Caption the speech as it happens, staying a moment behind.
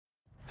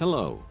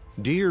Hello,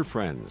 dear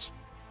friends.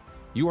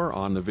 You are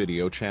on the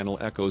video channel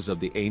Echoes of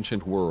the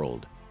Ancient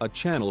World, a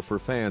channel for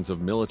fans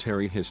of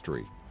military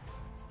history.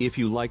 If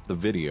you like the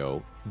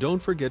video, don't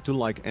forget to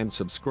like and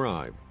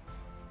subscribe.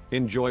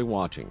 Enjoy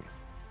watching.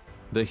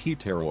 The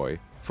Hetairoi,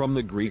 from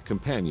the Greek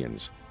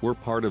companions, were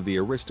part of the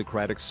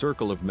aristocratic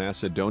circle of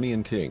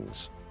Macedonian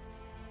kings.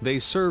 They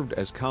served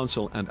as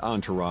counsel and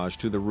entourage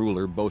to the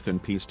ruler both in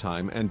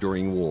peacetime and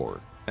during war,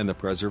 and the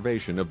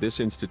preservation of this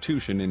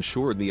institution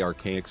ensured the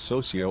archaic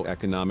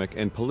socio-economic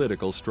and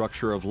political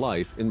structure of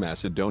life in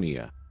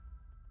Macedonia.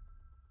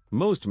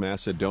 Most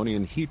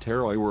Macedonian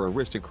Hetairoi were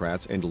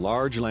aristocrats and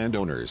large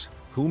landowners,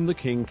 whom the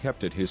king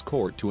kept at his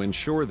court to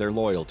ensure their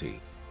loyalty.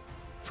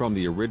 From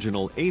the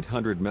original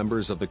 800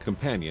 members of the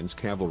companions'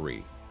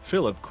 cavalry,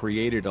 Philip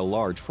created a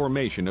large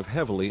formation of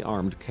heavily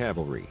armed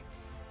cavalry.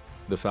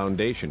 The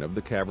foundation of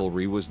the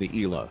cavalry was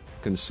the Ela,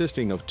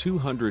 consisting of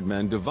 200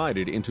 men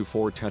divided into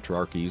 4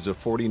 tetrarchies of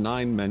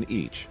 49 men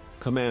each,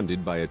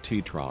 commanded by a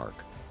tetrarch.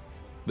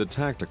 The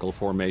tactical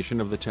formation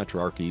of the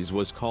tetrarchies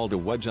was called a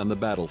wedge on the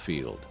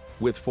battlefield,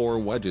 with 4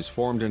 wedges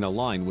formed in a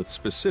line with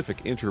specific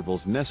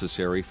intervals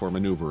necessary for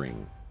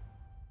maneuvering.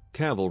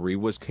 Cavalry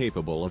was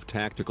capable of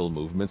tactical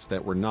movements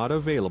that were not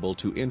available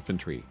to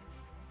infantry.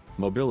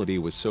 Mobility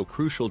was so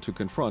crucial to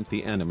confront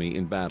the enemy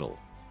in battle.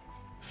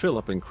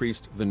 Philip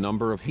increased the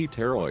number of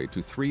Hetairoi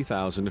to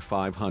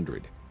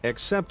 3,500,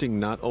 accepting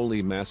not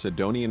only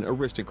Macedonian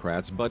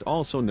aristocrats but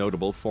also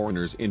notable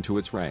foreigners into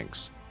its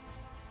ranks.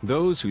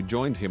 Those who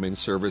joined him in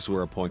service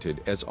were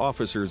appointed as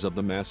officers of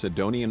the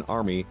Macedonian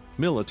army,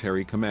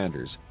 military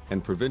commanders,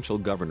 and provincial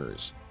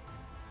governors.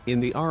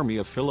 In the army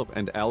of Philip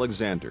and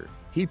Alexander,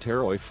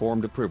 Hetairoi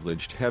formed a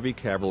privileged heavy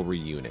cavalry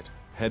unit,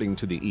 heading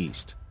to the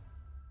east.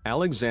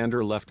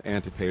 Alexander left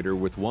Antipater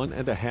with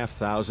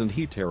 1,500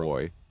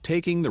 Hetairoi,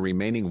 taking the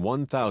remaining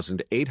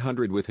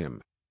 1,800 with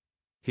him.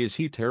 His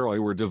Hetairoi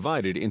were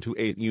divided into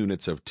 8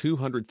 units of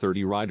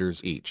 230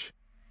 riders each.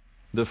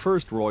 The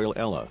first royal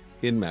Ela,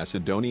 in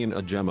Macedonian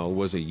Agemo,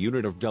 was a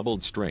unit of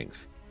doubled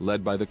strength,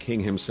 led by the king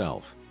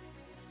himself.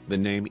 The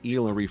name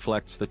Ela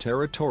reflects the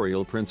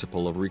territorial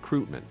principle of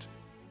recruitment.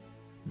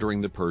 During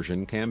the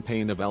Persian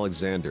campaign of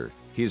Alexander,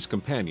 his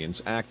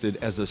companions acted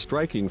as a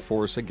striking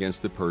force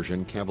against the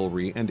Persian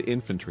cavalry and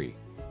infantry.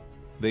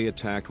 They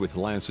attacked with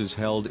lances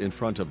held in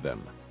front of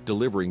them,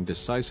 delivering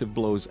decisive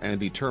blows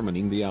and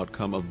determining the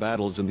outcome of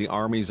battles in the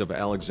armies of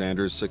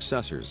Alexander's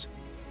successors.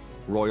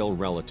 Royal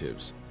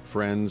relatives,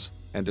 friends,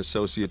 and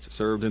associates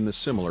served in the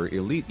similar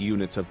elite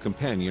units of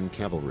companion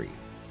cavalry.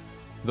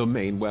 The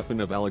main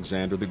weapon of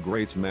Alexander the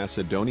Great's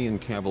Macedonian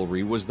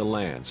cavalry was the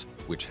lance,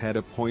 which had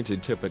a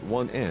pointed tip at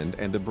one end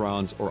and a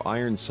bronze or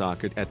iron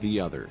socket at the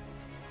other.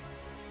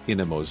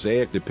 In a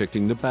mosaic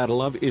depicting the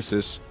Battle of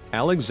Issus,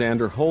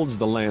 Alexander holds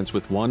the lance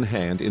with one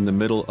hand in the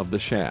middle of the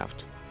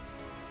shaft.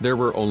 There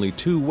were only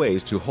 2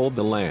 ways to hold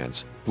the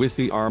lance, with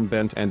the arm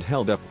bent and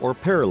held up or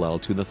parallel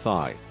to the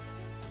thigh.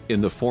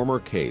 In the former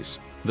case,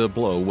 the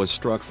blow was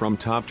struck from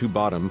top to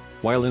bottom,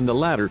 while in the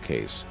latter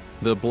case,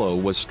 the blow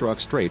was struck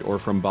straight or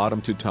from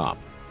bottom to top.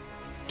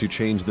 To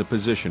change the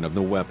position of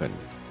the weapon,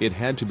 it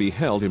had to be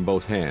held in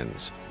both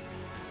hands.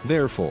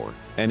 Therefore,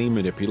 any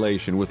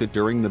manipulation with it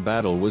during the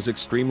battle was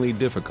extremely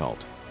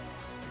difficult.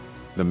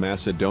 The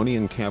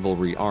Macedonian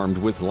cavalry armed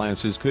with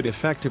lances could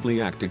effectively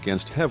act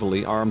against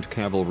heavily armed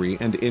cavalry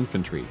and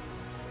infantry.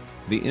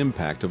 The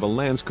impact of a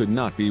lance could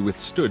not be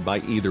withstood by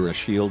either a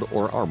shield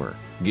or armor,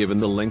 given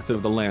the length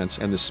of the lance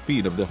and the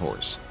speed of the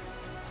horse.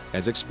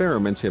 As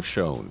experiments have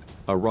shown,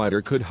 a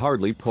rider could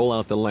hardly pull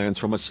out the lance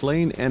from a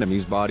slain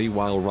enemy's body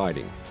while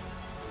riding.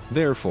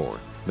 Therefore,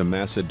 the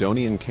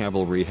Macedonian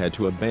cavalry had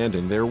to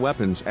abandon their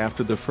weapons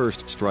after the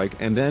first strike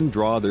and then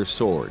draw their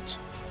swords.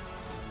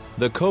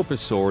 The kopis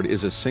sword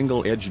is a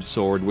single-edged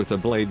sword with a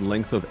blade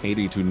length of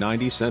 80 to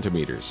 90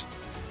 centimeters.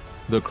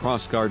 The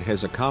crossguard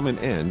has a common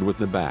end with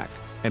the back,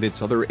 and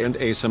its other end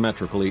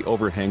asymmetrically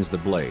overhangs the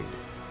blade.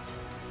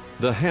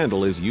 The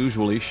handle is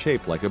usually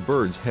shaped like a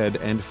bird's head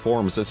and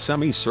forms a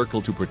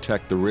semicircle to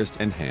protect the wrist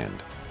and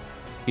hand.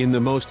 In the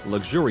most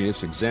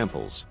luxurious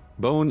examples,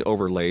 bone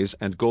overlays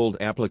and gold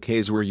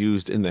appliques were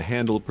used in the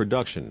handle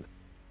production.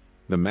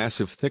 The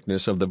massive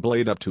thickness of the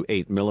blade up to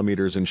 8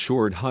 mm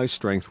ensured high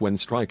strength when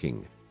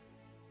striking.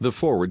 The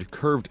forward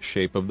curved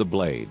shape of the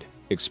blade,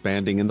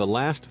 expanding in the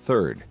last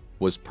third,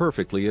 was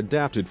perfectly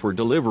adapted for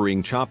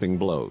delivering chopping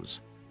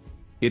blows.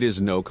 It is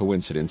no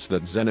coincidence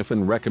that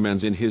Xenophon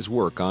recommends in his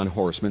work on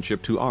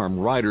horsemanship to arm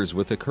riders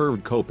with a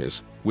curved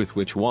kopis, with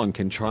which one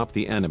can chop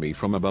the enemy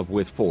from above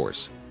with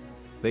force.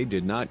 They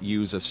did not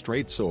use a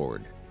straight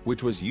sword,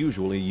 which was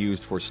usually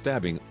used for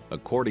stabbing.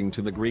 According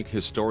to the Greek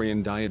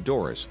historian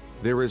Diodorus,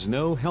 there is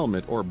no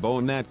helmet or bow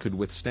that could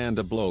withstand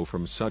a blow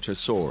from such a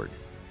sword.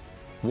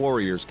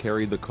 Warriors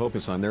carried the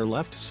kopis on their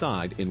left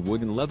side in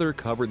wooden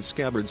leather-covered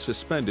scabbards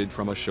suspended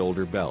from a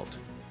shoulder belt.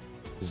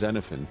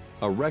 Xenophon,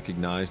 a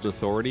recognized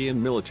authority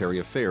in military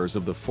affairs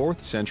of the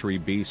 4th century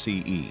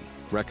BCE,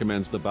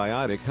 recommends the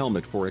biotic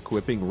helmet for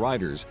equipping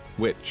riders,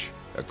 which,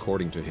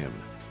 according to him,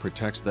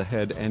 protects the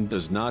head and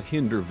does not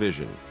hinder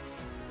vision.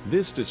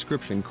 This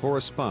description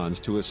corresponds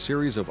to a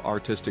series of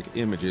artistic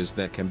images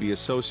that can be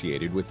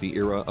associated with the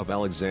era of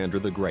Alexander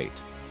the Great.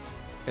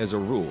 As a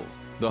rule,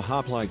 the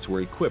hoplites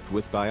were equipped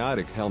with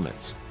biotic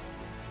helmets.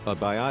 A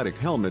biotic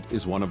helmet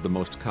is one of the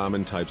most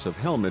common types of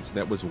helmets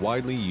that was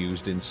widely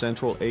used in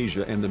Central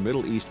Asia and the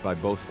Middle East by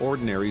both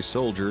ordinary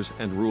soldiers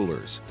and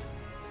rulers.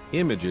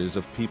 Images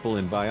of people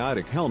in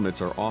biotic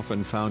helmets are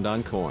often found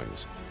on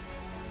coins.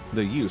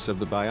 The use of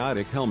the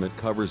biotic helmet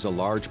covers a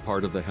large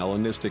part of the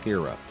Hellenistic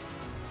era.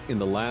 In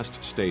the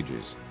last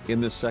stages, in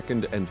the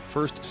 2nd and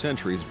 1st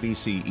centuries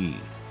BCE,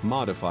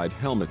 modified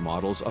helmet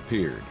models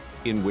appeared,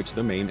 in which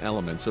the main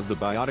elements of the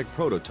biotic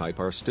prototype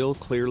are still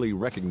clearly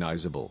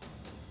recognizable.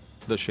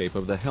 The shape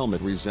of the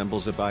helmet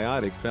resembles a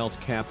biotic felt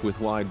cap with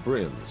wide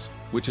brims,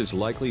 which is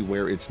likely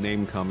where its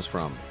name comes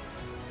from.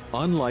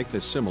 Unlike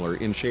the similar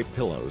in shape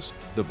pillows,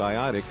 the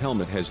biotic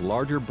helmet has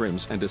larger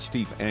brims and a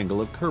steep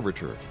angle of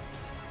curvature.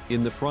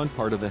 In the front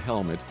part of the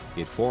helmet,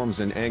 it forms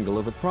an angle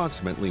of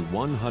approximately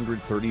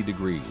 130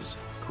 degrees,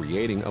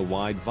 creating a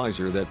wide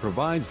visor that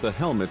provides the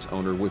helmet's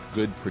owner with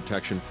good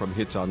protection from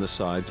hits on the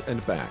sides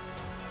and back.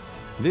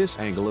 This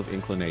angle of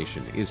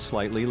inclination is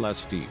slightly less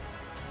steep.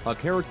 A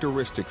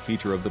characteristic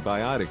feature of the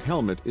biotic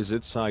helmet is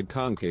its side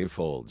concave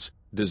folds,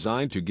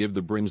 designed to give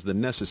the brims the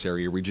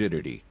necessary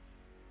rigidity.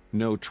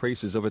 No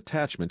traces of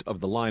attachment of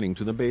the lining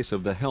to the base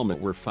of the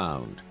helmet were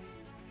found.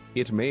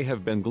 It may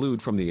have been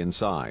glued from the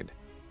inside.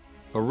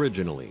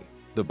 Originally,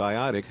 the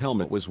biotic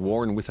helmet was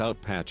worn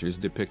without patches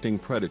depicting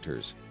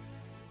predators.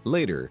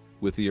 Later,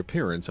 with the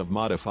appearance of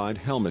modified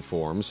helmet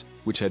forms,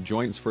 which had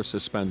joints for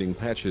suspending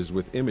patches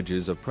with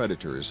images of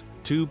predators,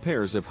 2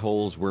 pairs of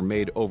holes were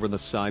made over the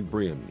side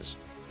brims.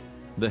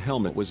 The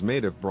helmet was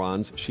made of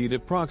bronze sheet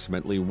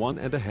approximately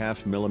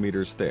 1.5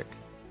 millimeters thick.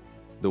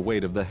 The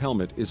weight of the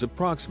helmet is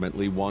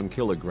approximately 1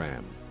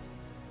 kilogram.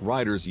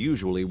 Riders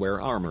usually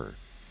wear armor.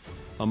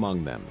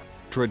 Among them,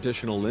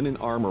 traditional linen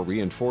armor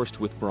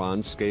reinforced with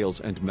bronze scales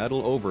and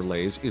metal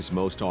overlays is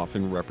most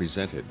often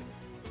represented.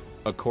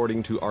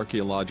 According to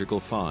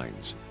archaeological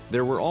finds,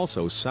 there were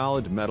also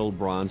solid metal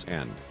bronze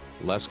and,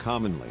 less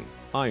commonly,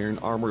 iron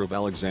armor of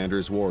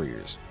Alexander's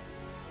warriors.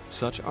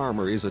 Such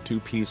armor is a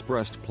 2-piece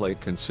breastplate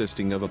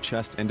consisting of a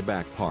chest and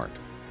back part.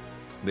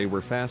 They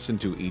were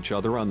fastened to each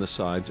other on the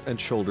sides and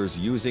shoulders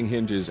using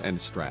hinges and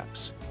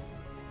straps.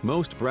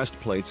 Most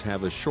breastplates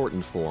have a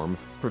shortened form,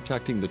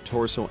 protecting the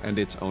torso and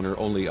its owner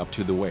only up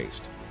to the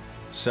waist.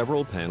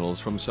 Several panels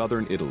from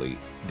southern Italy,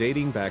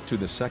 dating back to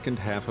the second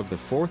half of the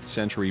 4th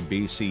century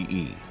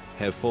BCE,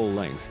 have full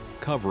length,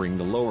 covering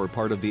the lower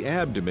part of the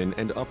abdomen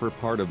and upper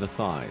part of the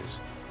thighs.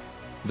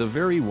 The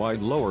very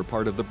wide lower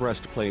part of the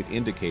breastplate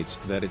indicates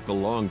that it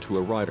belonged to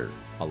a rider,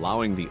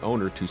 allowing the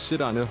owner to sit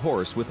on a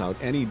horse without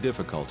any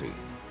difficulty.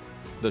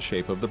 The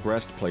shape of the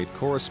breastplate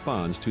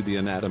corresponds to the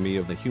anatomy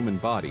of the human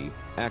body,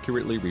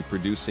 accurately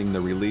reproducing the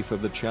relief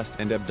of the chest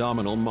and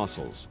abdominal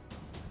muscles.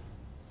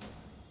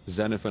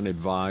 Xenophon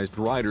advised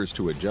riders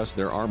to adjust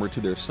their armor to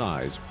their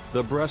size.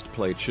 The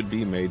breastplate should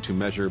be made to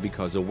measure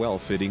because a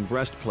well-fitting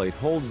breastplate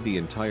holds the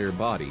entire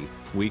body,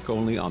 weak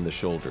only on the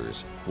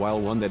shoulders, while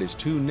one that is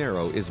too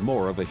narrow is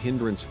more of a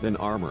hindrance than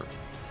armor.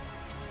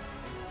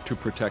 To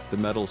protect the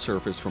metal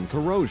surface from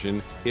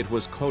corrosion, it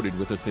was coated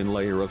with a thin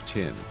layer of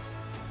tin.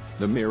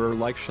 The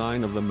mirror-like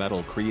shine of the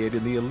metal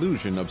created the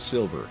illusion of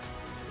silver.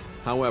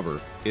 However,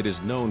 it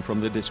is known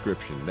from the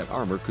description that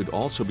armor could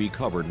also be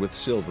covered with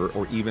silver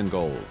or even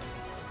gold.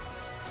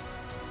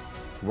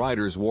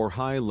 Riders wore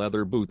high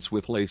leather boots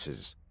with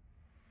laces.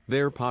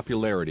 Their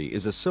popularity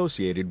is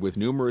associated with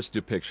numerous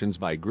depictions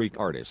by Greek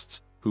artists,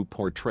 who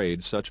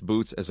portrayed such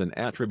boots as an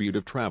attribute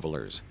of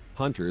travelers,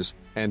 hunters,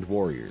 and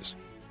warriors.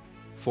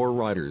 For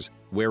riders,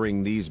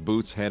 wearing these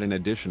boots had an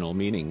additional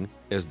meaning,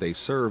 as they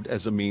served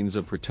as a means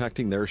of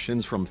protecting their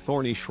shins from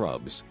thorny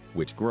shrubs,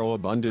 which grow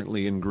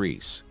abundantly in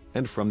Greece,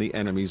 and from the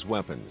enemy's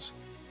weapons.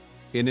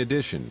 In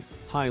addition,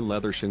 high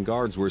leather shin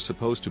guards were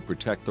supposed to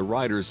protect the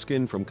rider's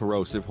skin from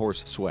corrosive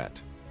horse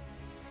sweat.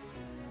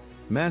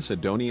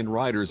 Macedonian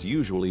riders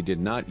usually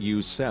did not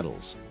use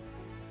saddles.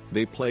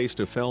 They placed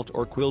a felt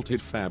or quilted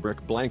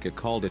fabric blanket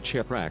called a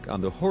cheprak on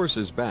the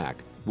horse's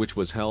back, which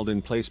was held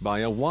in place by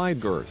a wide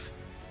girth.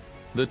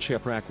 The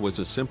cheprak was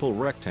a simple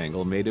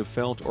rectangle made of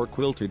felt or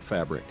quilted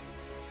fabric.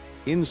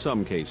 In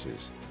some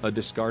cases, a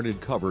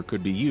discarded cover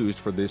could be used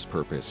for this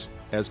purpose,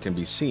 as can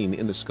be seen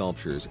in the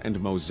sculptures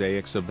and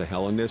mosaics of the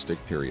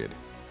Hellenistic period.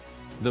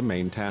 The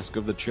main task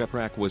of the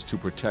cheprak was to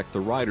protect the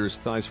rider's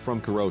thighs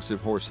from corrosive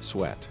horse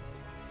sweat.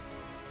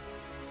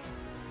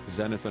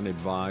 Xenophon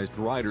advised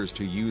riders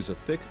to use a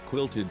thick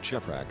quilted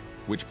cheprak,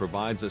 which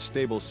provides a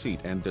stable seat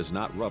and does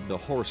not rub the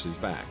horse's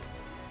back.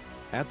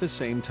 At the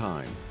same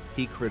time,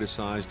 he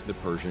criticized the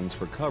Persians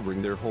for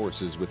covering their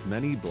horses with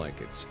many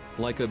blankets,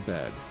 like a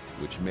bed,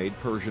 which made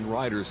Persian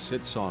riders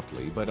sit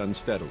softly but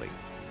unsteadily.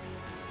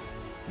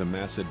 The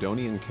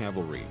Macedonian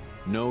cavalry,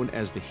 known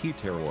as the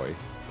Hetairoi,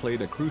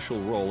 played a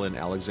crucial role in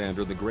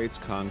Alexander the Great's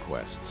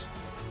conquests.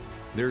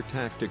 Their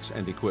tactics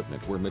and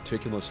equipment were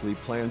meticulously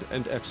planned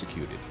and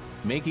executed,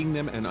 making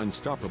them an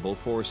unstoppable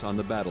force on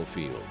the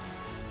battlefield.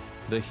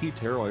 The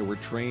Hetairoi were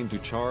trained to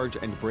charge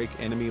and break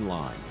enemy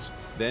lines,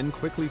 then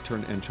quickly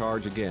turn and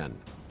charge again.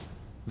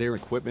 Their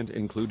equipment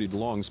included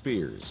long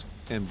spears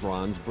and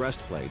bronze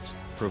breastplates,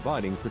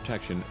 providing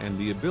protection and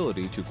the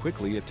ability to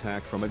quickly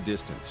attack from a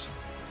distance.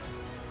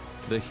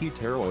 The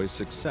Hetairoi's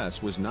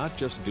success was not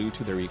just due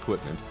to their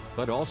equipment,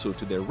 but also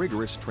to their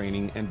rigorous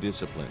training and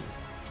discipline.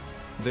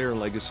 Their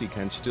legacy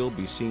can still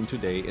be seen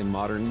today in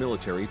modern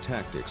military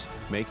tactics,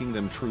 making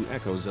them true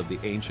echoes of the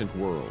ancient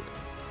world.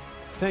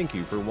 Thank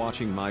you for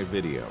watching my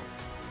video.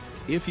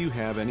 If you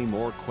have any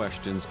more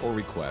questions or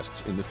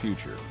requests in the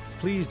future,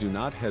 please do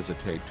not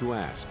hesitate to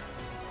ask.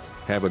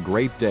 Have a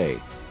great day.